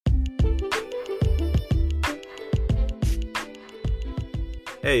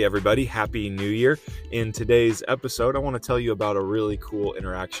Hey everybody, Happy New Year. In today's episode, I want to tell you about a really cool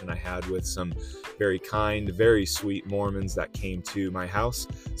interaction I had with some very kind, very sweet Mormons that came to my house.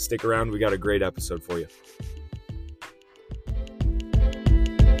 Stick around, we got a great episode for you.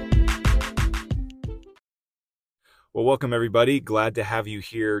 Well, welcome everybody. Glad to have you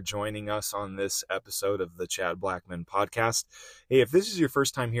here joining us on this episode of the Chad Blackman podcast. Hey, if this is your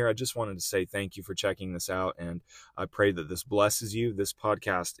first time here, I just wanted to say thank you for checking this out, and I pray that this blesses you. This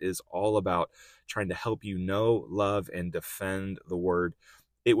podcast is all about trying to help you know, love, and defend the word.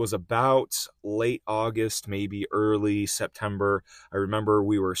 It was about late August, maybe early September. I remember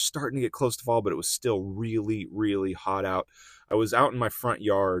we were starting to get close to fall, but it was still really, really hot out. I was out in my front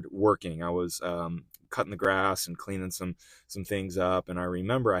yard working. I was cutting the grass and cleaning some things up, and I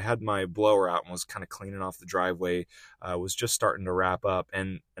remember I had my blower out and was kind of cleaning off the driveway. Was just starting to wrap up,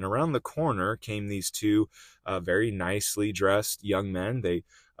 and around the corner came these two very nicely dressed young men. They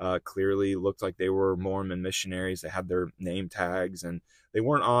clearly looked like they were Mormon missionaries. They had their name tags, and they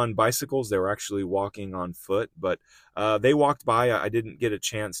weren't on bicycles. They were actually walking on foot, but they walked by. I didn't get a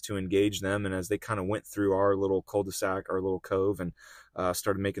chance to engage them, and as they kind of went through our little cul-de-sac, our little cove, and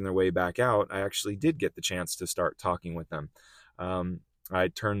started making their way back out, I actually did get the chance to start talking with them. I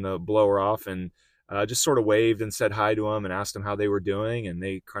turned the blower off and just sort of waved and said hi to them and asked them how they were doing, and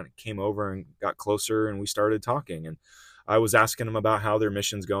they kind of came over and got closer, and we started talking, and I was asking them about how their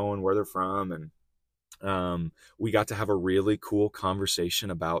mission's going, where they're from, and we got to have a really cool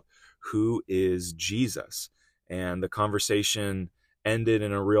conversation about who is Jesus. And the conversation ended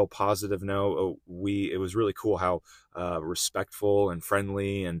in a real positive note. It was really cool how respectful and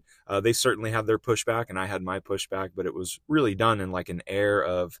friendly, and they certainly had their pushback and I had my pushback, but it was really done in like an air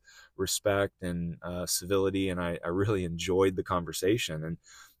of respect and civility, and I really enjoyed the conversation. And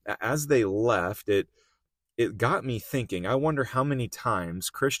as they left, it got me thinking. I wonder how many times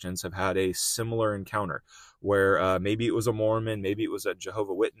Christians have had a similar encounter where maybe it was a Mormon, maybe it was a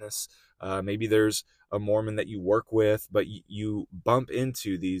Jehovah's Witness, maybe there's a Mormon that you work with, but you bump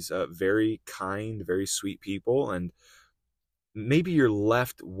into these very kind, very sweet people, and maybe you're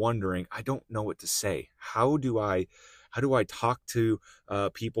left wondering, I don't know what to say. How do I talk to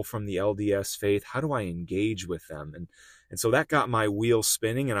people from the LDS faith? How do I engage with them? And so that got my wheels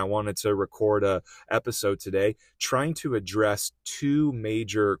spinning, and I wanted to record a episode today trying to address two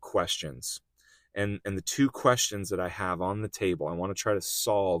major questions. And the two questions that I have on the table, I want to try to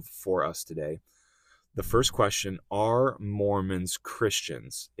solve for us today. The first question, are Mormons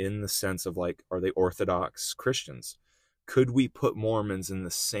Christians in the sense of like, are they Orthodox Christians? Could we put Mormons in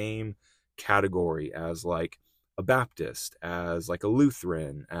the same category as like a Baptist, as like a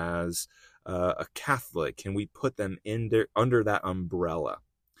Lutheran, as a Catholic? Can we put them under that umbrella?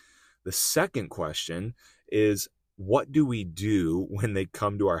 The second question is, what do we do when they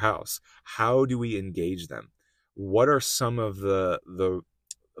come to our house? How do we engage them? What are some of the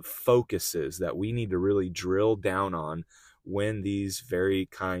focuses that we need to really drill down on when these very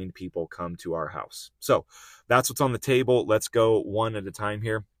kind people come to our house? So that's what's on the table. Let's go one at a time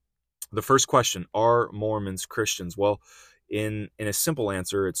here. The first question, are Mormons Christians? Well, in a simple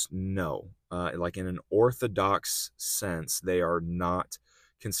answer, it's no. Like in an orthodox sense, they are not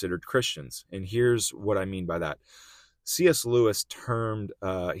considered Christians. And here's what I mean by that. C.S. Lewis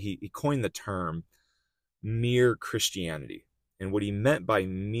he coined the term mere Christianity. And what he meant by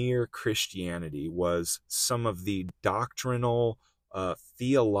mere Christianity was some of the doctrinal,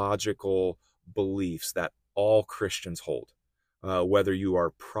 theological beliefs that all Christians hold. Whether you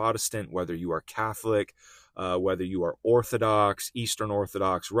are Protestant, whether you are Catholic, whether you are Orthodox, Eastern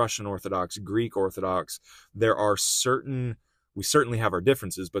Orthodox, Russian Orthodox, Greek Orthodox, we certainly have our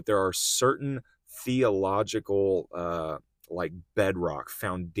differences, but there are certain theological like bedrock,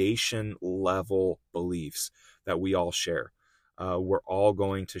 foundation level beliefs that we all share. We're all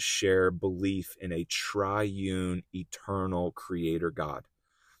going to share belief in a triune, eternal creator God.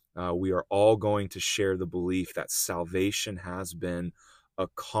 We are all going to share the belief that salvation has been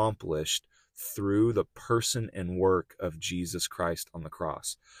accomplished through the person and work of Jesus Christ on the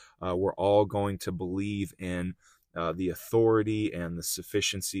cross. We're all going to believe in the authority and the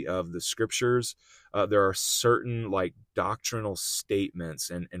sufficiency of the scriptures. There are certain like doctrinal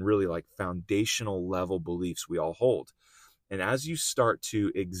statements and really like foundational level beliefs we all hold. And as you start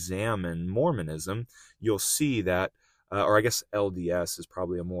to examine Mormonism, you'll see that, or I guess LDS is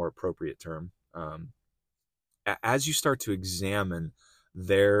probably a more appropriate term. As you start to examine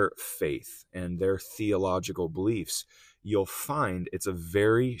their faith and their theological beliefs, you'll find it's a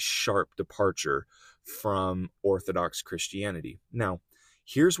very sharp departure from Orthodox Christianity. Now,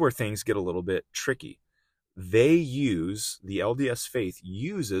 here's where things get a little bit tricky. the LDS faith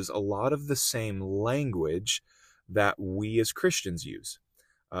uses a lot of the same language that we as Christians use.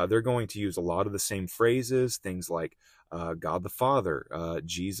 They're going to use a lot of the same phrases, things like God the Father,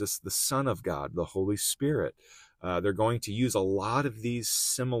 Jesus the Son of God, the Holy Spirit. They're going to use a lot of these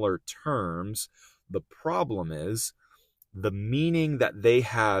similar terms. The problem is the meaning that they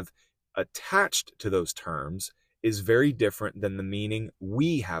have attached to those terms is very different than the meaning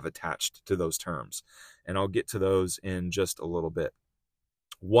we have attached to those terms. And I'll get to those in just a little bit.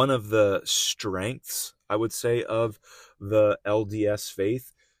 One of the strengths, I would say, of the LDS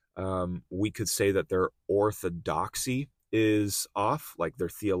faith, we could say that their orthodoxy is off, like their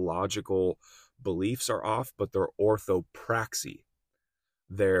theological beliefs are off, but their orthopraxy,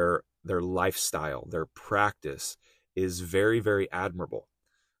 their lifestyle, their practice is very, very admirable.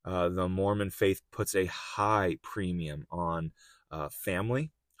 The Mormon faith puts a high premium on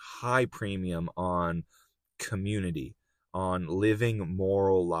family, high premium on community, on living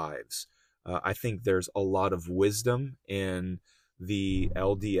moral lives. I think there's a lot of wisdom in the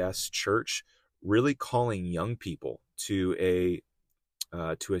LDS church really calling young people to a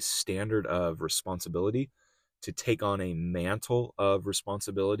standard of responsibility, to take on a mantle of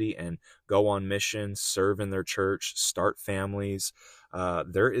responsibility and go on mission, serve in their church, start families.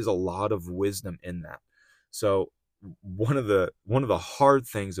 There is a lot of wisdom in that. So one of the hard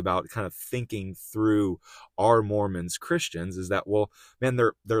things about kind of thinking through our Mormons Christians is that, well, man,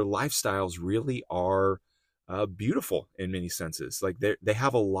 their lifestyles really are beautiful in many senses. Like they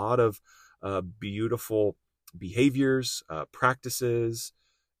have a lot of beautiful behaviors, practices,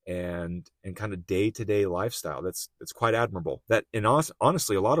 and kind of day-to-day lifestyle that's quite admirable, that in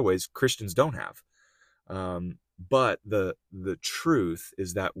honestly a lot of ways Christians don't have. But the truth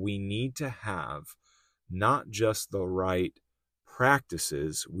is that we need to have not just the right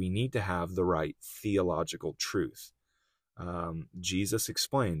practices, we need to have the right theological truth. Jesus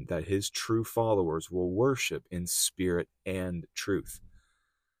explained that his true followers will worship in spirit and truth.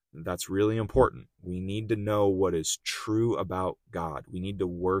 That's really important. We need to know what is true about God. We need to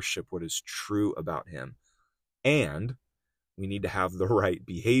worship what is true about him. And we need to have the right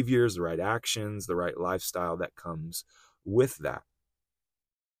behaviors, the right actions, the right lifestyle that comes with that.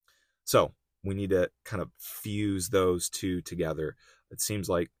 So we need to kind of fuse those two together. It seems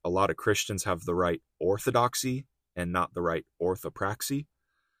like a lot of Christians have the right orthodoxy and not the right orthopraxy.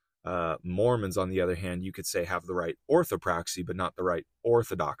 Mormons, on the other hand, you could say have the right orthopraxy, but not the right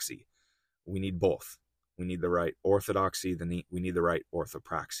orthodoxy. We need both. We need the right orthodoxy, we need the right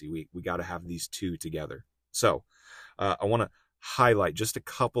orthopraxy. We got to have these two together. So I want to highlight just a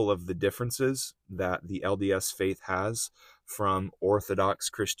couple of the differences that the LDS faith has from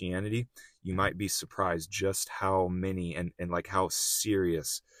Orthodox Christianity. You might be surprised just how many and like how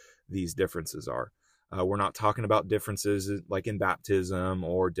serious these differences are. We're not talking about differences like in baptism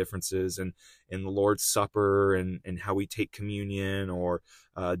or differences in the Lord's Supper and how we take communion, or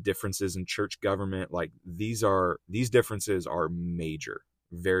differences in church government. Like these differences are major,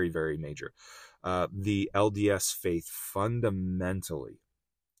 very, very major. The LDS faith fundamentally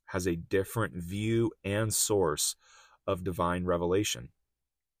has a different view and source of divine revelation.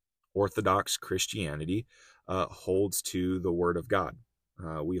 Orthodox Christianity holds to the Word of God.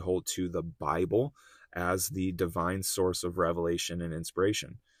 We hold to the Bible as the divine source of revelation and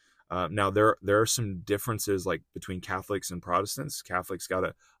inspiration. Now, there are some differences like between Catholics and Protestants. Catholics got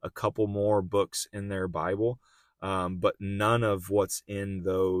a couple more books in their Bible, but none of what's in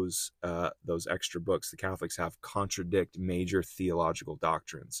those extra books the Catholics have contradict major theological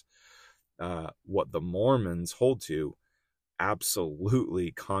doctrines. What the Mormons hold to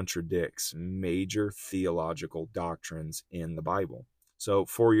absolutely contradicts major theological doctrines in the Bible. So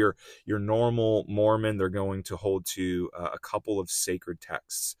for your normal Mormon, they're going to hold to a couple of sacred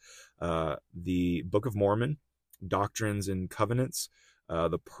texts. The Book of Mormon, Doctrines and Covenants,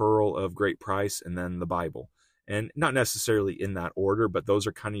 the Pearl of Great Price, and then the Bible. And not necessarily in that order, but those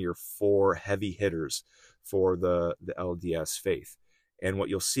are kind of your four heavy hitters for the LDS faith. And what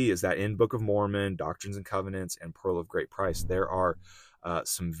you'll see is that in Book of Mormon, Doctrines and Covenants, and Pearl of Great Price, there are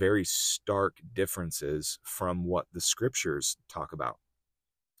some very stark differences from what the scriptures talk about.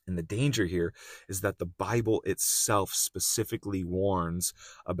 And the danger here is that the Bible itself specifically warns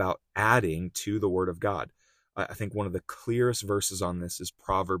about adding to the Word of God. I think one of the clearest verses on this is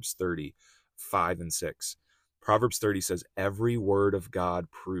Proverbs 30, 5 and 6. Proverbs 30 says, every word of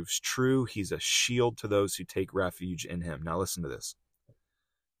God proves true. He's a shield to those who take refuge in him. Now listen to this.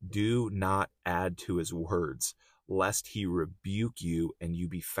 Do not add to his words, lest he rebuke you and you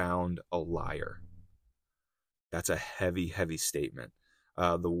be found a liar. That's a heavy, heavy statement.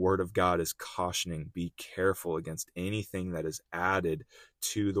 The Word of God is cautioning, be careful against anything that is added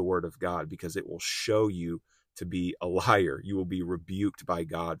to the Word of God, because it will show you to be a liar. You will be rebuked by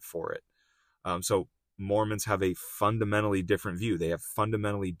God for it. So Mormons have a fundamentally different view. They have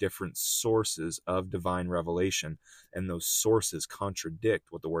fundamentally different sources of divine revelation, and those sources contradict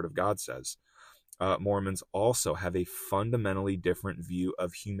what the Word of God says. Mormons also have a fundamentally different view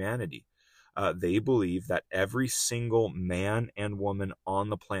of humanity. They believe that every single man and woman on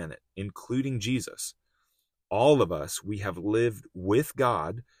the planet, including Jesus, all of us, we have lived with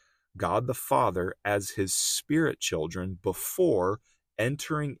God, God the Father, as his spirit children before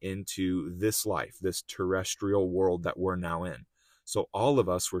entering into this life, this terrestrial world that we're now in. So all of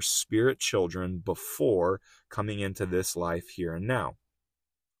us were spirit children before coming into this life here and now.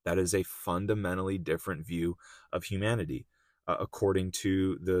 That is a fundamentally different view of humanity. According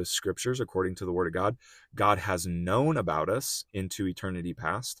to the scriptures, according to the Word of God, God has known about us into eternity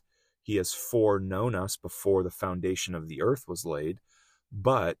past. He has foreknown us before the foundation of the earth was laid.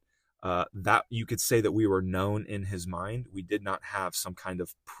 But that you could say that we were known in his mind. We did not have some kind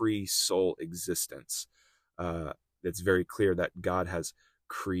of pre-soul existence. It's very clear that God has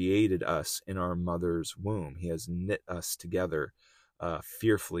created us in our mother's womb. He has knit us together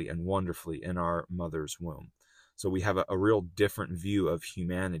fearfully and wonderfully in our mother's womb. So we have a real different view of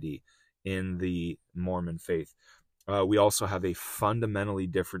humanity in the Mormon faith. We also have a fundamentally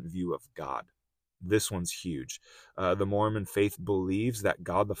different view of God. This one's huge. The Mormon faith believes that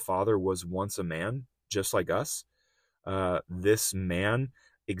God the Father was once a man, just like us. This man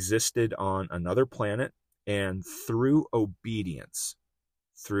existed on another planet, and through obedience,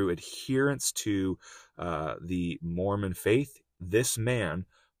 through adherence to the Mormon faith, this man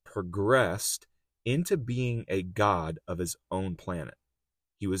progressed into being a god of his own planet.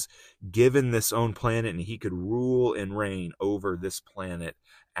 He was given this own planet, and he could rule and reign over this planet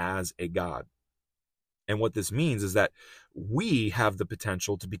as a god. And what this means is that we have the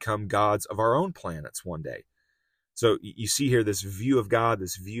potential to become gods of our own planets one day. So you see here, this view of God,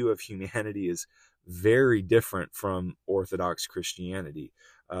 this view of humanity is very different from Orthodox Christianity.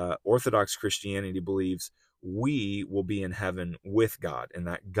 Orthodox Christianity believes we will be in heaven with God, and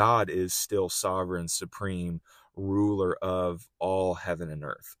that God is still sovereign, supreme, ruler of all heaven and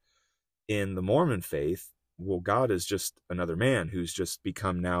earth. In the Mormon faith, well, God is just another man who's just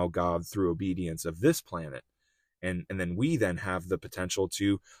become now God through obedience of this planet. And then we then have the potential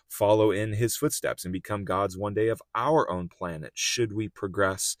to follow in his footsteps and become gods one day of our own planet, should we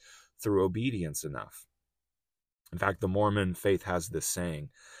progress through obedience enough. In fact, the Mormon faith has this saying,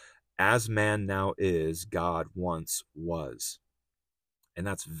 as man now is, God once was. And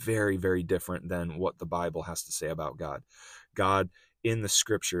that's very, very different than what the Bible has to say about God. God in the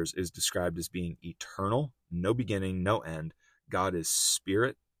scriptures is described as being eternal, no beginning, no end. God is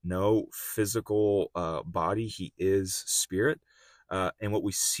spirit, no physical body. He is spirit. And what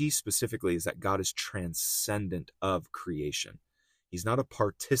we see specifically is that God is transcendent of creation. He's not a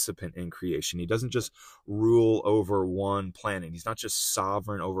participant in creation. He doesn't just rule over one planet. He's not just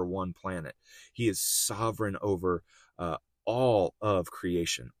sovereign over one planet. He is sovereign over all of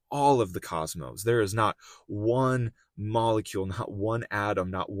creation, all of the cosmos. There is not one molecule, not one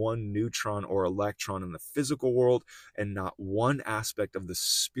atom, not one neutron or electron in the physical world, and not one aspect of the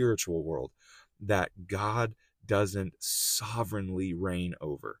spiritual world that God doesn't sovereignly reign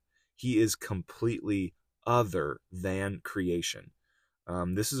over. He is completely other than creation.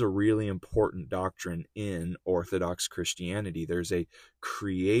 This is a really important doctrine in Orthodox Christianity. There's a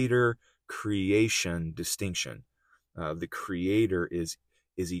creator-creation distinction. The creator is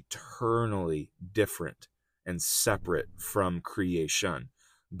eternally different and separate from creation.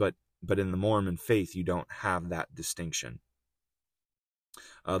 But in the Mormon faith, you don't have that distinction.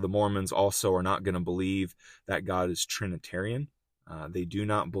 The Mormons also are not going to believe that God is Trinitarian. They do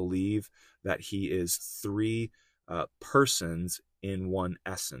not believe that he is three persons in one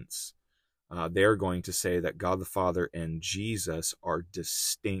essence. They're going to say that God the Father and Jesus are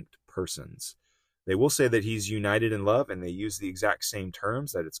distinct persons. They will say that he's united in love, and they use the exact same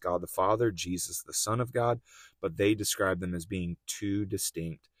terms, that it's God the Father, Jesus the Son of God, but they describe them as being two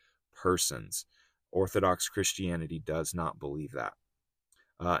distinct persons. Orthodox Christianity does not believe that.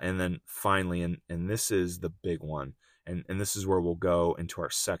 And then finally, and this is the big one, and this is where we'll go into our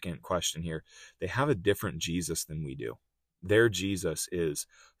second question here. They have a different Jesus than we do. Their Jesus is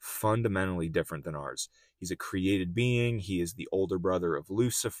fundamentally different than ours. He's a created being. He is the older brother of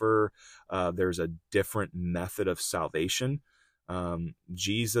Lucifer. There's a different method of salvation.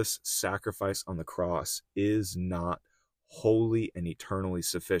 Jesus' sacrifice on the cross is not holy and eternally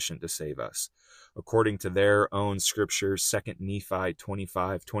sufficient to save us. According to their own scriptures, 2 Nephi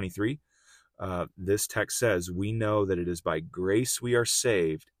 25:23, this text says, we know that it is by grace we are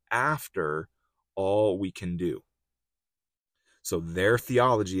saved after all we can do. So their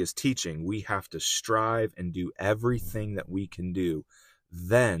theology is teaching we have to strive and do everything that we can do.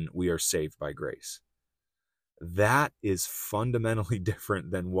 Then we are saved by grace. That is fundamentally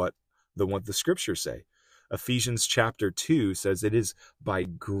different than what the scriptures say. Ephesians chapter 2 says it is by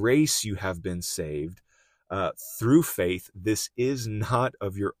grace you have been saved through faith. This is not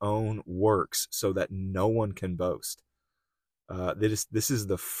of your own works, so that no one can boast. This is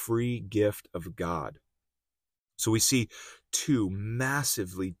the free gift of God. So we see two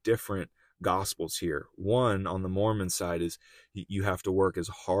massively different gospels here. One on the Mormon side is you have to work as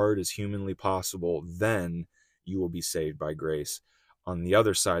hard as humanly possible, then you will be saved by grace. On the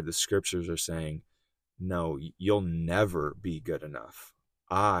other side, the scriptures are saying, no, you'll never be good enough.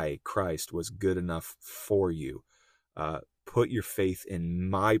 I, Christ, was good enough for you. Put your faith in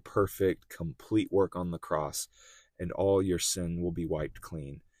my perfect, complete work on the cross, and all your sin will be wiped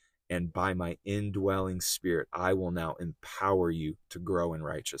clean. And by my indwelling spirit, I will now empower you to grow in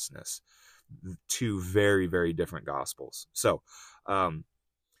righteousness. Two very, very different gospels. So,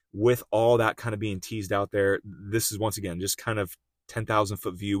 with all that kind of being teased out there, this is once again just kind of 10,000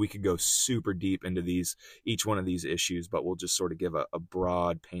 foot view. We could go super deep into each one of these issues, but we'll just sort of give a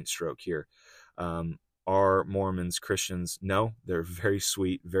broad paint stroke here. Are Mormons Christians? No, they're very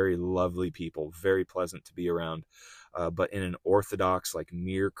sweet, very lovely people, very pleasant to be around. But in an orthodox, like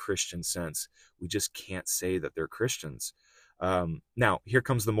mere Christian sense, we just can't say that they're Christians. Now, here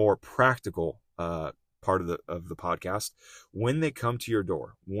comes the more practical part of the podcast. When they come to your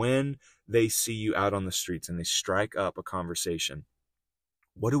door, when they see you out on the streets and they strike up a conversation,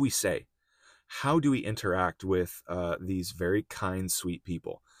 what do we say? How do we interact with these very kind, sweet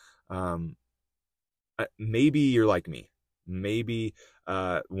people? Maybe you're like me. Maybe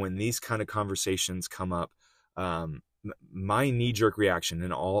when these kind of conversations come up, my knee-jerk reaction,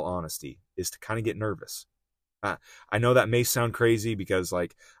 in all honesty, is to kind of get nervous. I know that may sound crazy because,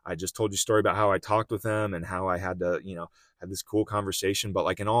 like, I just told you a story about how I talked with them and how I had to, have this cool conversation. But,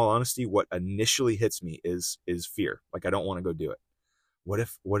 like, in all honesty, what initially hits me is fear. Like, I don't want to go do it.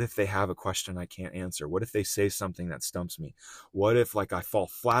 What if they have a question I can't answer? What if they say something that stumps me? What if, like, I fall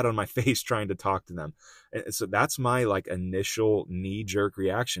flat on my face trying to talk to them? And so that's my, like, initial knee-jerk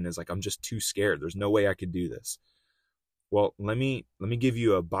reaction is, like, I'm just too scared. There's no way I could do this. Well, let me give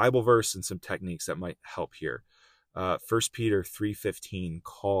you a Bible verse and some techniques that might help here. 1 Peter 3:15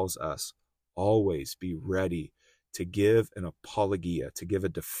 calls us always be ready to give an apologia, to give a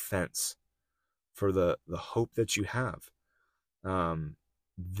defense for the hope that you have.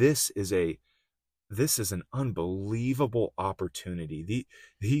 This is an unbelievable opportunity.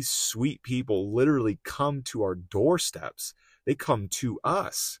 These sweet people literally come to our doorsteps. They come to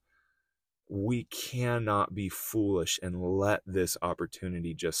us. We cannot be foolish and let this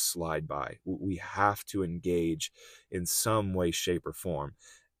opportunity just slide by. We have to engage in some way, shape, or form.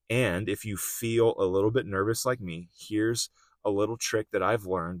 And if you feel a little bit nervous like me, here's a little trick that I've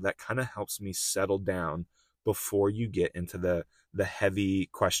learned that kind of helps me settle down before you get into the heavy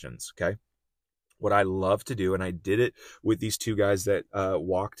questions, okay? What I love to do, and I did it with these two guys that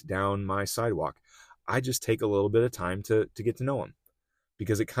walked down my sidewalk, I just take a little bit of time to get to know them,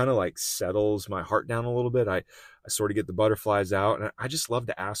 because it kind of like settles my heart down a little bit. I sort of get the butterflies out, and I just love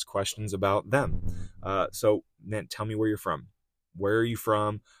to ask questions about them. So, man, tell me where you're from. Where are you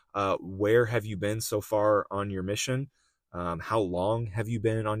from? Where have you been so far on your mission? How long have you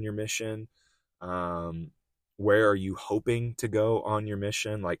been on your mission? Where are you hoping to go on your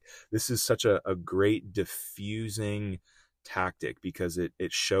mission? Like, this is such a great diffusing tactic because it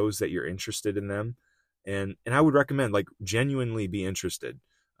shows that you're interested in them. And I would recommend, like, genuinely be interested.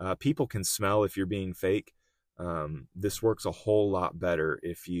 People can smell if you're being fake. This works a whole lot better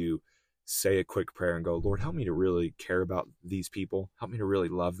if you say a quick prayer and go, Lord, help me to really care about these people. Help me to really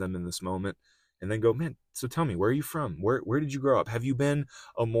love them in this moment. And then go, man, so tell me, where are you from? Where did you grow up? Have you been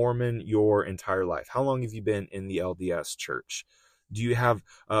a Mormon your entire life? How long have you been in the LDS church? Do you have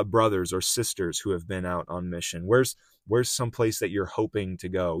brothers or sisters who have been out on mission? Where's some place that you're hoping to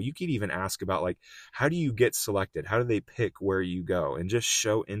go? You could even ask about, like, how do you get selected? How do they pick where you go? And just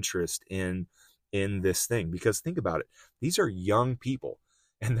show interest in this thing. Because think about it. These are young people,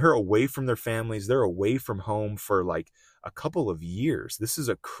 and they're away from their families. They're away from home for like a couple of years. This is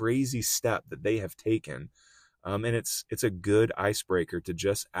a crazy step that they have taken. And it's a good icebreaker to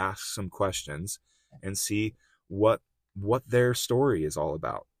just ask some questions and see what their story is all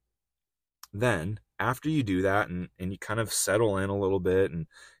about. Then, after you do that and you kind of settle in a little bit and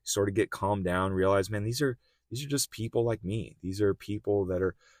sort of get calmed down, realize, man, these are just people like me. These are people that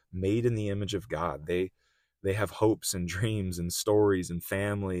are made in the image of God. They have hopes and dreams and stories and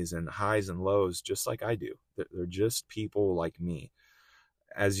families and highs and lows, just like I do. They're just people like me.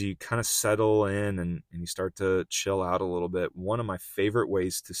 As you kind of settle in and you start to chill out a little bit, one of my favorite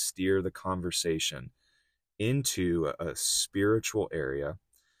ways to steer the conversation into a spiritual area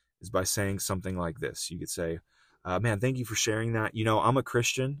is by saying something like this. You could say, man, thank you for sharing that. I'm a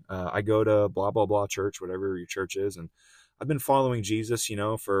Christian. I go to blah, blah, blah church, whatever your church is. And I've been following Jesus,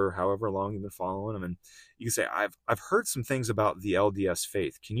 for however long you've been following him. And you can say, I've heard some things about the LDS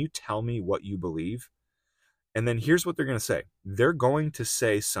faith. Can you tell me what you believe? And then here's what they're going to say. They're going to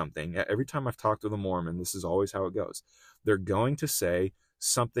say something. Every time I've talked with a Mormon, this is always how it goes. They're going to say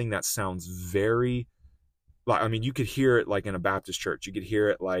something that sounds very, you could hear it like in a Baptist church. You could hear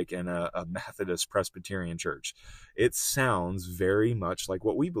it like in a Methodist Presbyterian church. It sounds very much like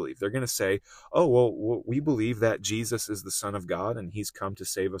what we believe. They're going to say, oh, well, we believe that Jesus is the Son of God and he's come to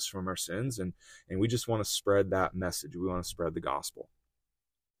save us from our sins. And we just want to spread that message. We want to spread the gospel.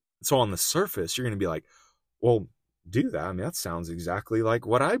 So on the surface, you're going to be like, well, do that. That sounds exactly like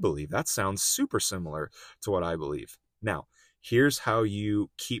what I believe. That sounds super similar to what I believe. Now, here's how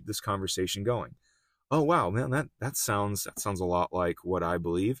you keep this conversation going. Oh, wow, man, that sounds a lot like what I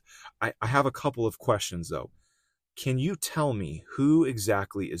believe. I have a couple of questions, though. Can you tell me who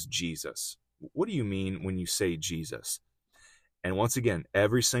exactly is Jesus? What do you mean when you say Jesus? And once again,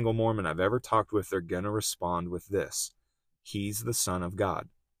 every single Mormon I've ever talked with, they're going to respond with this. He's the Son of God.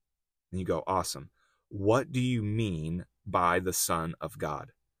 And you go, awesome. What do you mean by the Son of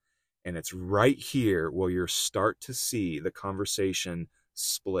God? And it's right here where you start to see the conversation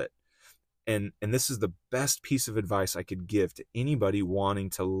split. And this is the best piece of advice I could give to anybody wanting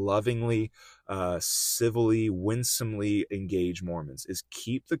to lovingly, civilly, winsomely engage Mormons, is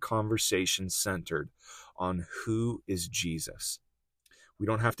keep the conversation centered on who is Jesus. We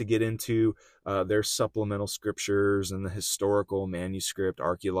don't have to get into their supplemental scriptures and the historical manuscript,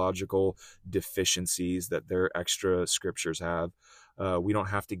 archaeological deficiencies that their extra scriptures have. We don't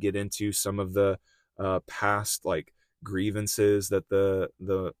have to get into some of the past grievances that the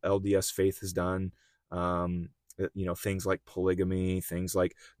LDS faith has done. Things like polygamy, things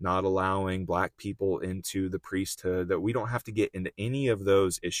like not allowing black people into the priesthood, that we don't have to get into any of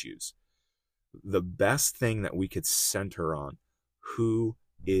those issues. The best thing that we could center on, who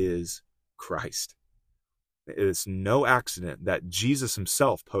is Christ? It's no accident that Jesus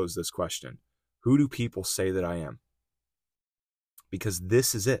himself posed this question. Who do people say that I am? Because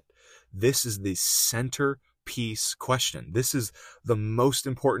this is it. This is the centerpiece question. This is the most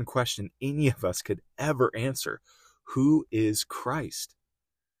important question any of us could ever answer. Who is Christ?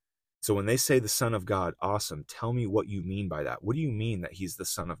 So when they say the Son of God, awesome. Tell me what you mean by that. What do you mean that he's the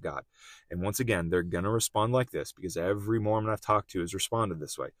Son of God? And once again, they're going to respond like this, because every Mormon I've talked to has responded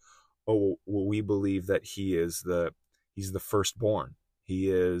this way. Oh, well, we believe that he's the firstborn.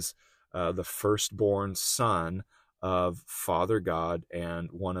 He is the firstborn son of Father God and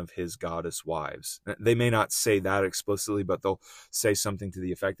one of his goddess wives. They may not say that explicitly, but they'll say something to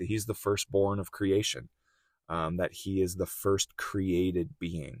the effect that he's the firstborn of creation, that he is the first created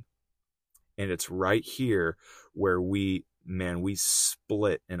being. And it's right here where we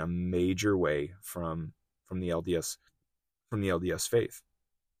split in a major way from the LDS faith.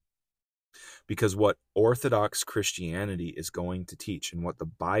 Because what Orthodox Christianity is going to teach, and what the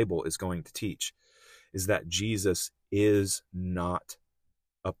Bible is going to teach, is that Jesus is not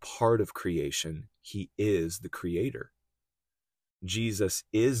a part of creation. He is the creator. Jesus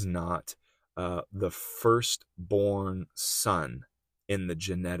is not the firstborn son in the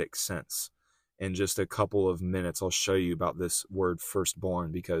genetic sense. In just a couple of minutes, I'll show you about this word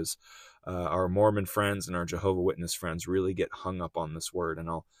firstborn, because our Mormon friends and our Jehovah's Witness friends really get hung up on this word. And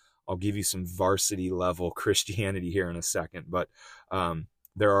I'll give you some varsity level Christianity here in a second. But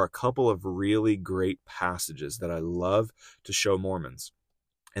there are a couple of really great passages that I love to show Mormons,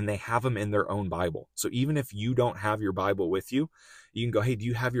 and they have them in their own Bible. So even if you don't have your Bible with you, you can go, hey, do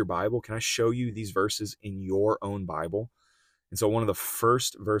you have your Bible? Can I show you these verses in your own Bible? And so one of the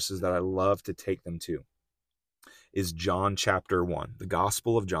first verses that I love to take them to is John chapter 1, the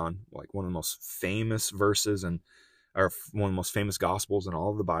Gospel of John, like one of the most famous verses or one of the most famous Gospels in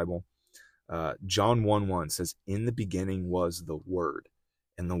all of the Bible. John 1:1 says, in the beginning was the Word,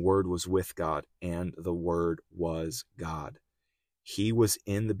 and the Word was with God, and the Word was God. He was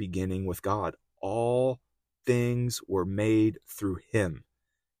in the beginning with God. All things were made through him,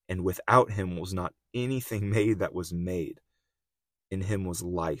 and without him was not anything made that was made. In him was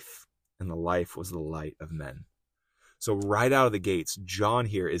life, and the life was the light of men. So right out of the gates, John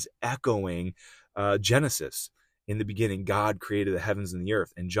here is echoing Genesis. In the beginning, God created the heavens and the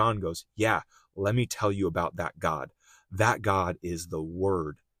earth. And John goes, yeah, let me tell you about that God. That God is the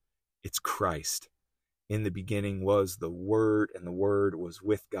Word. It's Christ. In the beginning was the Word, and the Word was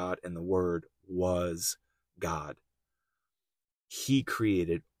with God, and the Word was God. He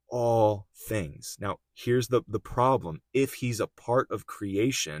created all things. Now, here's the problem. If he's a part of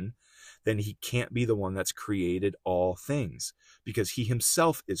creation, then he can't be the one that's created all things, because he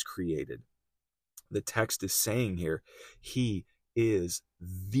himself is created. The text is saying here, he is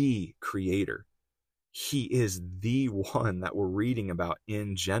the creator. He is the one that we're reading about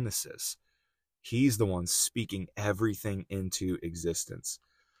in Genesis. He's the one speaking everything into existence.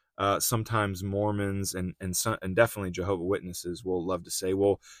 Sometimes Mormons and definitely Jehovah's Witnesses will love to say,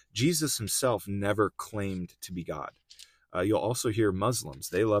 well, Jesus himself never claimed to be God. You'll also hear Muslims.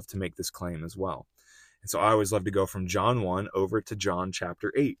 They love to make this claim as well. And so I always love to go from John 1 over to John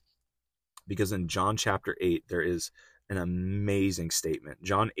chapter 8, because in John chapter 8, there is an amazing statement.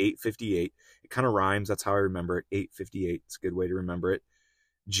 John 8:58, it kind of rhymes. That's how I remember it. 8:58, it's a good way to remember it.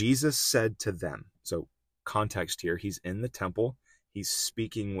 Jesus said to them, so context here, he's in the temple. He's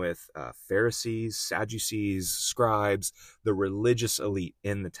speaking with Pharisees, Sadducees, scribes, the religious elite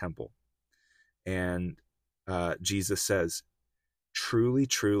in the temple. And Jesus says, truly,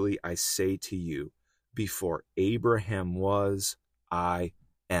 truly, I say to you, before Abraham was, I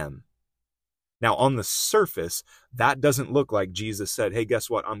am. Now, on the surface, that doesn't look like Jesus said, hey,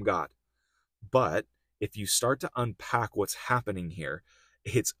 guess what? I'm God. But if you start to unpack what's happening here,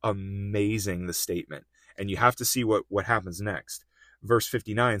 it's amazing, the statement. And you have to see what happens next. Verse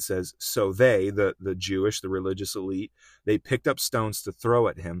 59 says, so they, the Jewish, the religious elite, they picked up stones to throw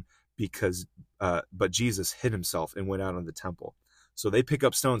at him, but Jesus hid himself and went out of the temple. So they pick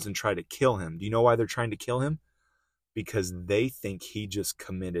up stones and try to kill him. Do you know why they're trying to kill him? Because they think he just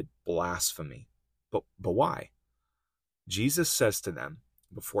committed blasphemy. But why? Jesus says to them,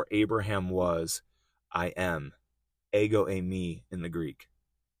 before Abraham was, I am, ego eimi in the Greek.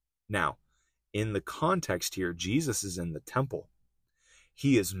 Now, in the context here, Jesus is in the temple.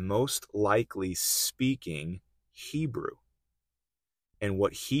 He is most likely speaking Hebrew. And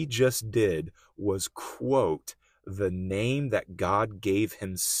what he just did was quote the name that God gave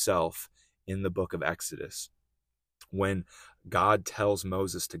himself in the book of Exodus. When God tells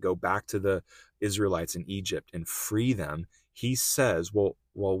Moses to go back to the Israelites in Egypt and free them, he says, well,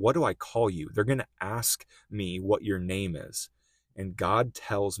 what do I call you? They're going to ask me what your name is. And God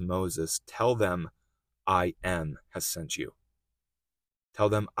tells Moses, tell them, I am has sent you. Tell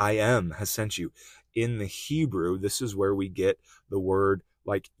them, I am has sent you. In the Hebrew, this is where we get the word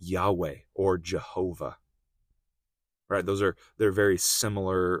like Yahweh or Jehovah. Right? They're very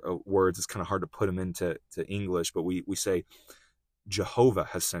similar words. It's kind of hard to put them into English, but we say Jehovah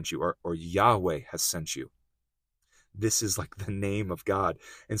has sent you, or Yahweh has sent you. This is like the name of God.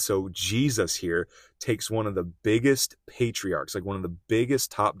 And so Jesus here takes one of the biggest patriarchs, like one of the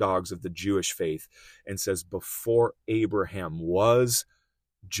biggest top dogs of the Jewish faith, and says, before Abraham was,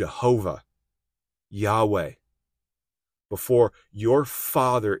 Jehovah, Yahweh. Before your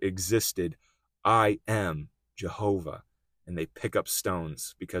father existed, I am Jehovah. And they pick up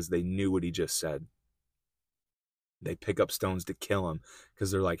stones because they knew what he just said. They pick up stones to kill him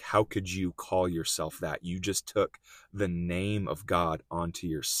because they're like, how could you call yourself that? You just took the name of God onto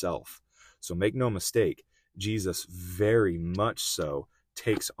yourself. So make no mistake, Jesus very much so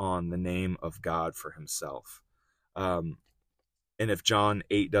takes on the name of God for himself. And if John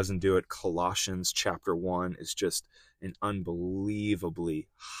 8 doesn't do it, Colossians chapter 1 is just an unbelievably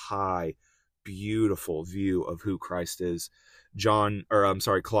high, beautiful view of who Christ is.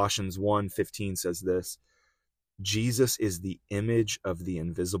 Colossians 1:15 says this: Jesus is the image of the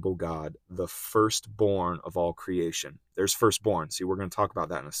invisible God, the firstborn of all creation. There's firstborn. See, we're going to talk about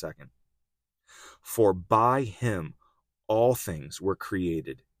that in a second. For by him all things were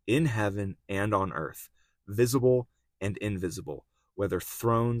created, in heaven and on earth, visible and invisible, whether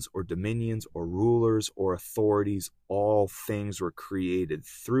thrones or dominions or rulers or authorities, all things were created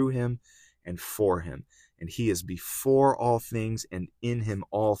through him and for him. And he is before all things, and in him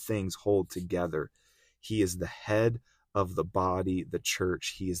all things hold together. He is the head of the body, the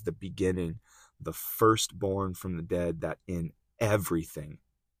church. He is the beginning, the firstborn from the dead, that in everything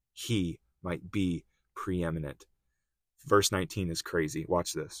he might be preeminent. Verse 19 is crazy.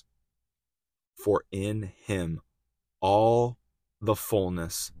 Watch this. For in him all the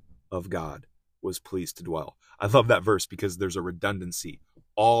fullness of God was pleased to dwell. I love that verse because there's a redundancy.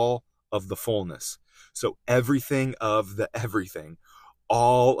 All of the fullness. So everything of the everything,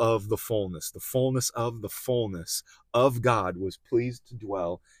 all of the fullness of the fullness of God was pleased to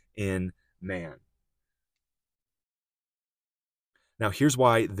dwell in man. Now, here's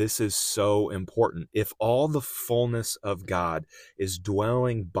why this is so important. If all the fullness of God is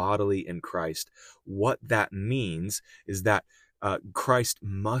dwelling bodily in Christ, what that means is that Christ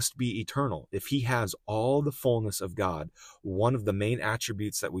must be eternal. If he has all the fullness of God, one of the main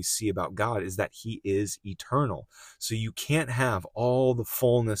attributes that we see about God is that he is eternal. So you can't have all the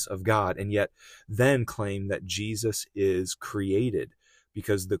fullness of God and yet then claim that Jesus is created,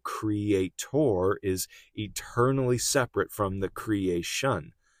 because the creator is eternally separate from the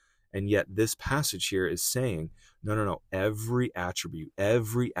creation. And yet this passage here is saying, no, no, no. Every attribute,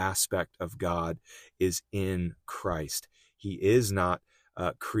 every aspect of God is in Christ. He is not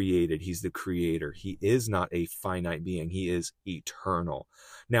created. He's the creator. He is not a finite being. He is eternal.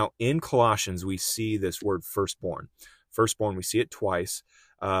 Now, in Colossians, we see this word firstborn. Firstborn, we see it twice.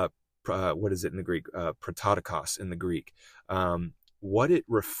 What is it in the Greek? Prototokos in the Greek. What it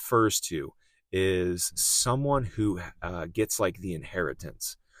refers to is someone who gets like the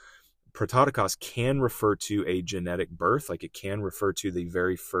inheritance. Prototokos can refer to a genetic birth, like it can refer to the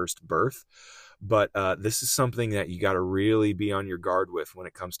very first birth. But this is something that you got to really be on your guard with when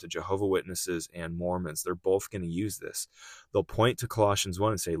it comes to Jehovah's Witnesses and Mormons. They're both going to use this. They'll point to Colossians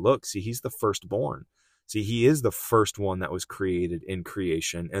 1 and say, look, see, he's the firstborn. See, he is the first one that was created in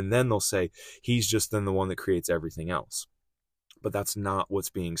creation. And then they'll say, he's just then the one that creates everything else. But that's not what's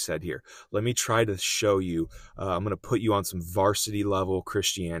being said here. Let me try to show you. I'm going to put you on some varsity level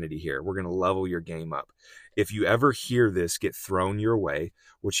Christianity here. We're going to level your game up. If you ever hear this get thrown your way,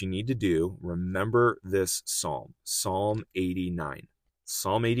 what you need to do, remember this psalm, Psalm 89.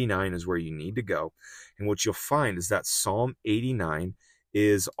 Psalm 89 is where you need to go. And what you'll find is that Psalm 89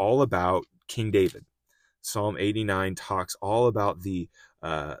 is all about King David. Psalm 89 talks all about the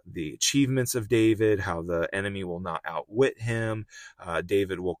achievements of David, how the enemy will not outwit him.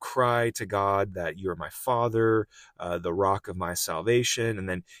 David will cry to God that you're my father, the rock of my salvation. And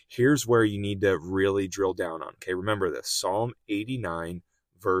then here's where you need to really drill down on. Okay, remember this, Psalm 89,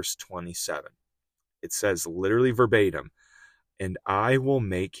 verse 27. It says literally verbatim, and I will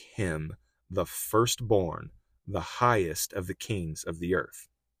make him the firstborn, the highest of the kings of the earth.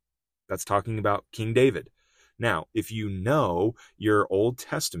 That's talking about King David. Now, if you know your Old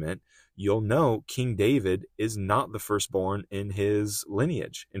Testament, you'll know King David is not the firstborn in his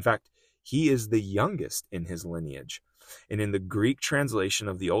lineage. In fact, he is the youngest in his lineage. And in the Greek translation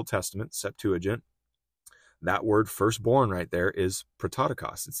of the Old Testament, Septuagint, that word firstborn right there is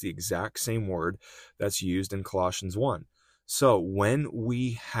prototokos. It's the exact same word that's used in Colossians 1. So when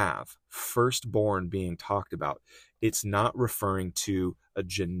we have firstborn being talked about, it's not referring to a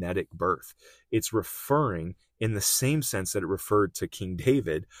genetic birth. It's referring in the same sense that it referred to King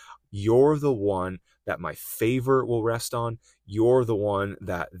David. You're the one that my favor will rest on. You're the one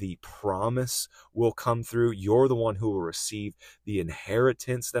that the promise will come through. You're the one who will receive the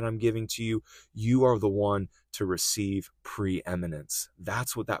inheritance that I'm giving to you. You are the one to receive preeminence.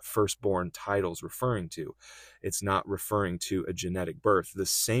 That's what that firstborn title is referring to. It's not referring to a genetic birth. The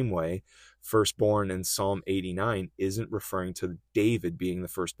same way, firstborn in Psalm 89 isn't referring to David being the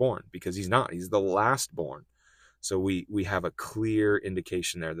firstborn, because he's not. He's the lastborn. So we have a clear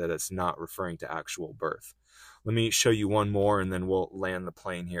indication there that it's not referring to actual birth. Let me show you one more and then we'll land the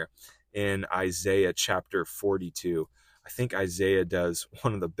plane here. In Isaiah chapter 42, I think Isaiah does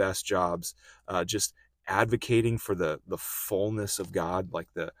one of the best jobs just advocating for the fullness of God,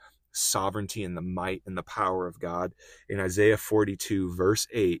 like the sovereignty and the might and the power of God. In Isaiah 42, verse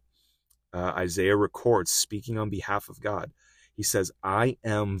 8, Isaiah records, speaking on behalf of God, he says, I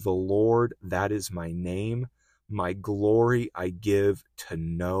am the Lord, that is my name. My glory I give to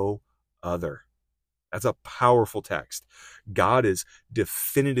no other. That's a powerful text. God is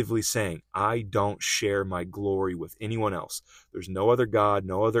definitively saying, I don't share my glory with anyone else. There's no other God,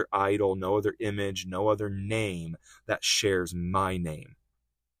 no other idol, no other image, no other name that shares my name.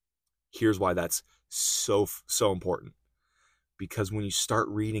 Here's why that's so important. Because when you start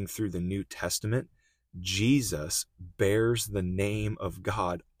reading through the New Testament, Jesus bears the name of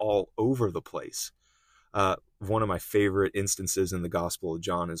God all over the place. One of my favorite instances in the Gospel of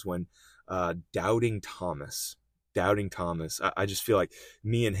John is when doubting Thomas, I just feel like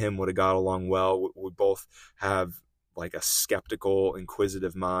me and him would have got along well. We both have like a skeptical,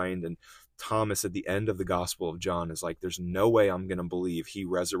 inquisitive mind. And Thomas at the end of the Gospel of John is like, there's no way I'm going to believe he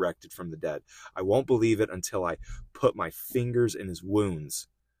resurrected from the dead. I won't believe it until I put my fingers in his wounds.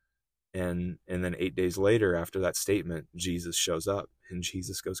 And then 8 days later, after that statement, Jesus shows up and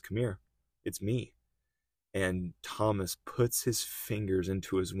Jesus goes, come here, it's me. And Thomas puts his fingers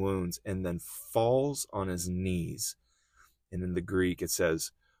into his wounds and then falls on his knees. And in the Greek, it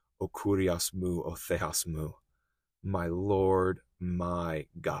says, O kurios mu, O theos mu, my Lord, my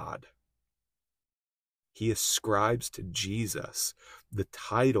God. He ascribes to Jesus the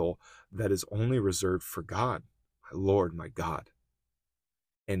title that is only reserved for God, my Lord, my God.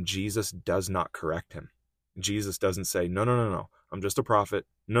 And Jesus does not correct him. Jesus doesn't say, no, no, no, no, I'm just a prophet.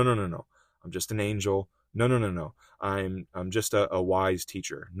 No, no, no, no, I'm just an angel. No, no, no, no, I'm just a wise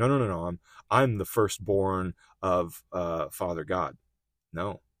teacher. No, no, no, no, I'm the firstborn of Father God.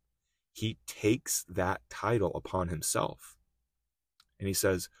 No, he takes that title upon himself. And he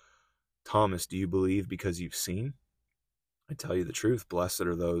says, Thomas, do you believe because you've seen? I tell you the truth, blessed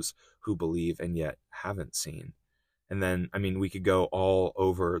are those who believe and yet haven't seen. And then, I mean, we could go all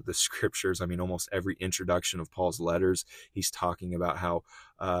over the scriptures. I mean, almost every introduction of Paul's letters, he's talking about how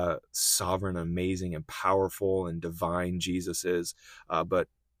sovereign, amazing, and powerful and divine Jesus is. But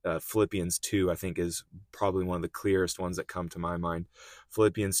Philippians 2, I think, is probably one of the clearest ones that come to my mind.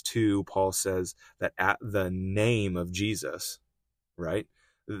 Philippians 2, Paul says that at the name of Jesus, right?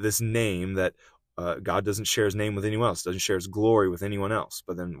 This name that God doesn't share his name with anyone else, doesn't share his glory with anyone else.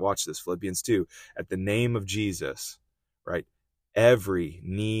 But then watch this, Philippians 2, at the name of Jesus, right? Every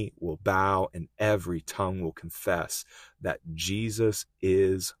knee will bow and every tongue will confess that Jesus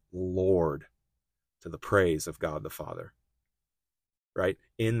is Lord, to the praise of God the Father, right?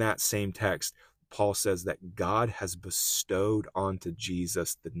 In that same text, Paul says that God has bestowed onto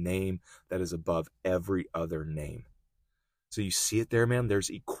Jesus the name that is above every other name. So you see it there, man. There's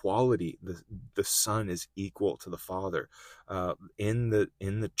equality. The Son is equal to the Father. In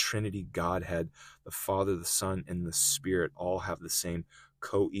the Trinity Godhead, the Father, the Son, and the Spirit all have the same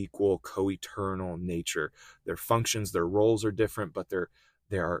co-equal, co-eternal nature. Their functions, their roles are different, but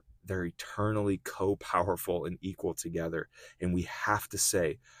they're eternally co-powerful and equal together. And we have to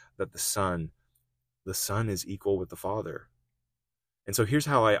say that the Son is equal with the Father. And so here's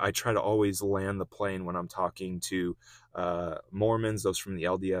how I try to always land the plane when I'm talking to Mormons, those from the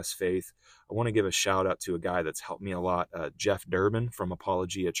LDS faith. I want to give a shout out to a guy that's helped me a lot, Jeff Durbin from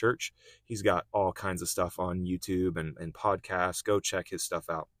Apologia Church. He's got all kinds of stuff on YouTube and podcasts. Go check his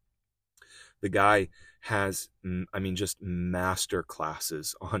stuff out. The guy has, I mean, just master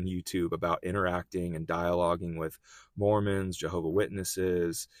classes on YouTube about interacting and dialoguing with Mormons, Jehovah's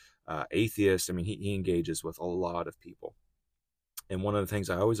Witnesses, atheists. I mean, he engages with a lot of people. And one of the things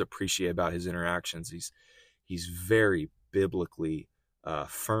I always appreciate about his interactions, he's very biblically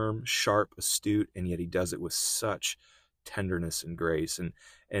firm, sharp, astute, and yet he does it with such tenderness and grace.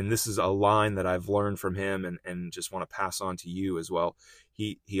 And this is a line that I've learned from him and just want to pass on to you as well.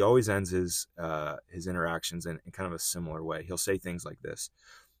 He always ends his interactions in kind of a similar way. He'll say things like this.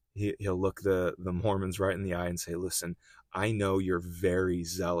 He'll look the Mormons right in the eye and say, listen, I know you're very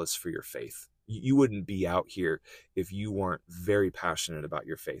zealous for your faith. You wouldn't be out here if you weren't very passionate about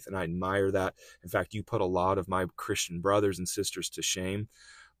your faith. And I admire that. In fact, you put a lot of my Christian brothers and sisters to shame.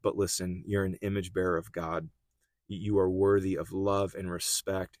 But listen, you're an image bearer of God. You are worthy of love and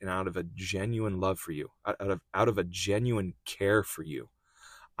respect, and out of a genuine love for you, out of a genuine care for you,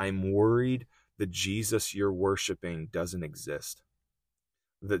 I'm worried the Jesus you're worshiping doesn't exist.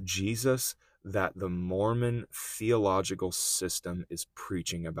 The Jesus that the Mormon theological system is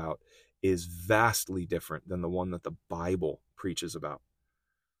preaching about is vastly different than the one that the Bible preaches about.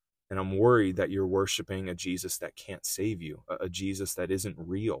 And I'm worried that you're worshiping a Jesus that can't save you, a Jesus that isn't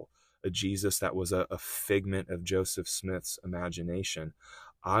real, a Jesus that was a figment of Joseph Smith's imagination.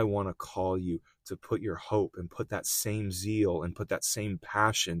 I want to call you to put your hope and put that same zeal and put that same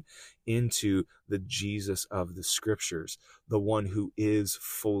passion into the Jesus of the Scriptures, the one who is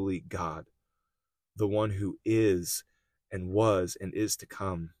fully God, the one who is and was and is to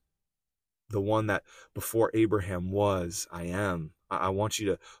come, the one that before Abraham was, I am. I want you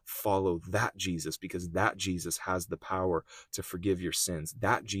to follow that Jesus, because that Jesus has the power to forgive your sins.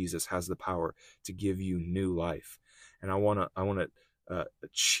 That Jesus has the power to give you new life. And I want to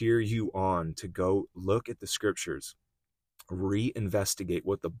cheer you on to go look at the Scriptures, reinvestigate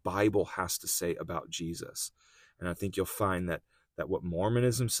what the Bible has to say about Jesus. And I think you'll find that what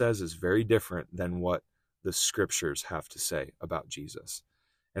Mormonism says is very different than what the Scriptures have to say about Jesus.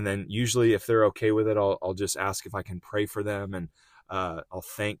 And then usually if they're okay with it, I'll just ask if I can pray for them, and I'll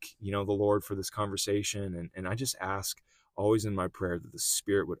thank, the Lord for this conversation. And I just ask always in my prayer that the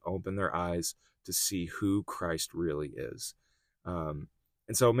Spirit would open their eyes to see who Christ really is. And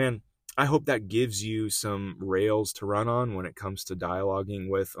so, man, I hope that gives you some rails to run on when it comes to dialoguing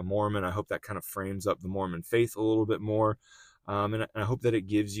with a Mormon. I hope that kind of frames up the Mormon faith a little bit more. And I hope that it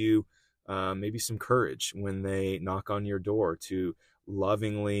gives you maybe some courage when they knock on your door, to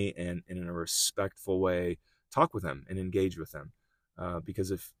lovingly and in a respectful way talk with them and engage with them.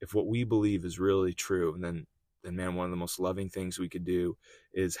 Because if what we believe is really true, then man, one of the most loving things we could do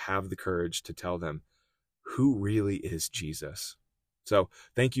is have the courage to tell them who really is Jesus. So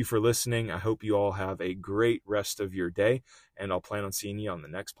thank you for listening. I hope you all have a great rest of your day, and I'll plan on seeing you on the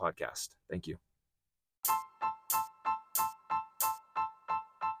next podcast. Thank you.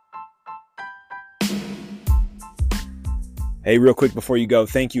 Hey, real quick before you go,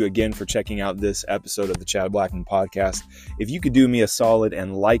 thank you again for checking out this episode of the Chad Blackman Podcast. If you could do me a solid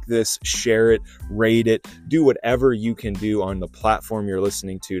and like this, share it, rate it, do whatever you can do on the platform you're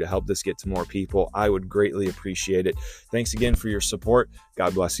listening to help this get to more people, I would greatly appreciate it. Thanks again for your support.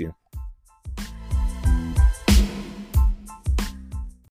 God bless you.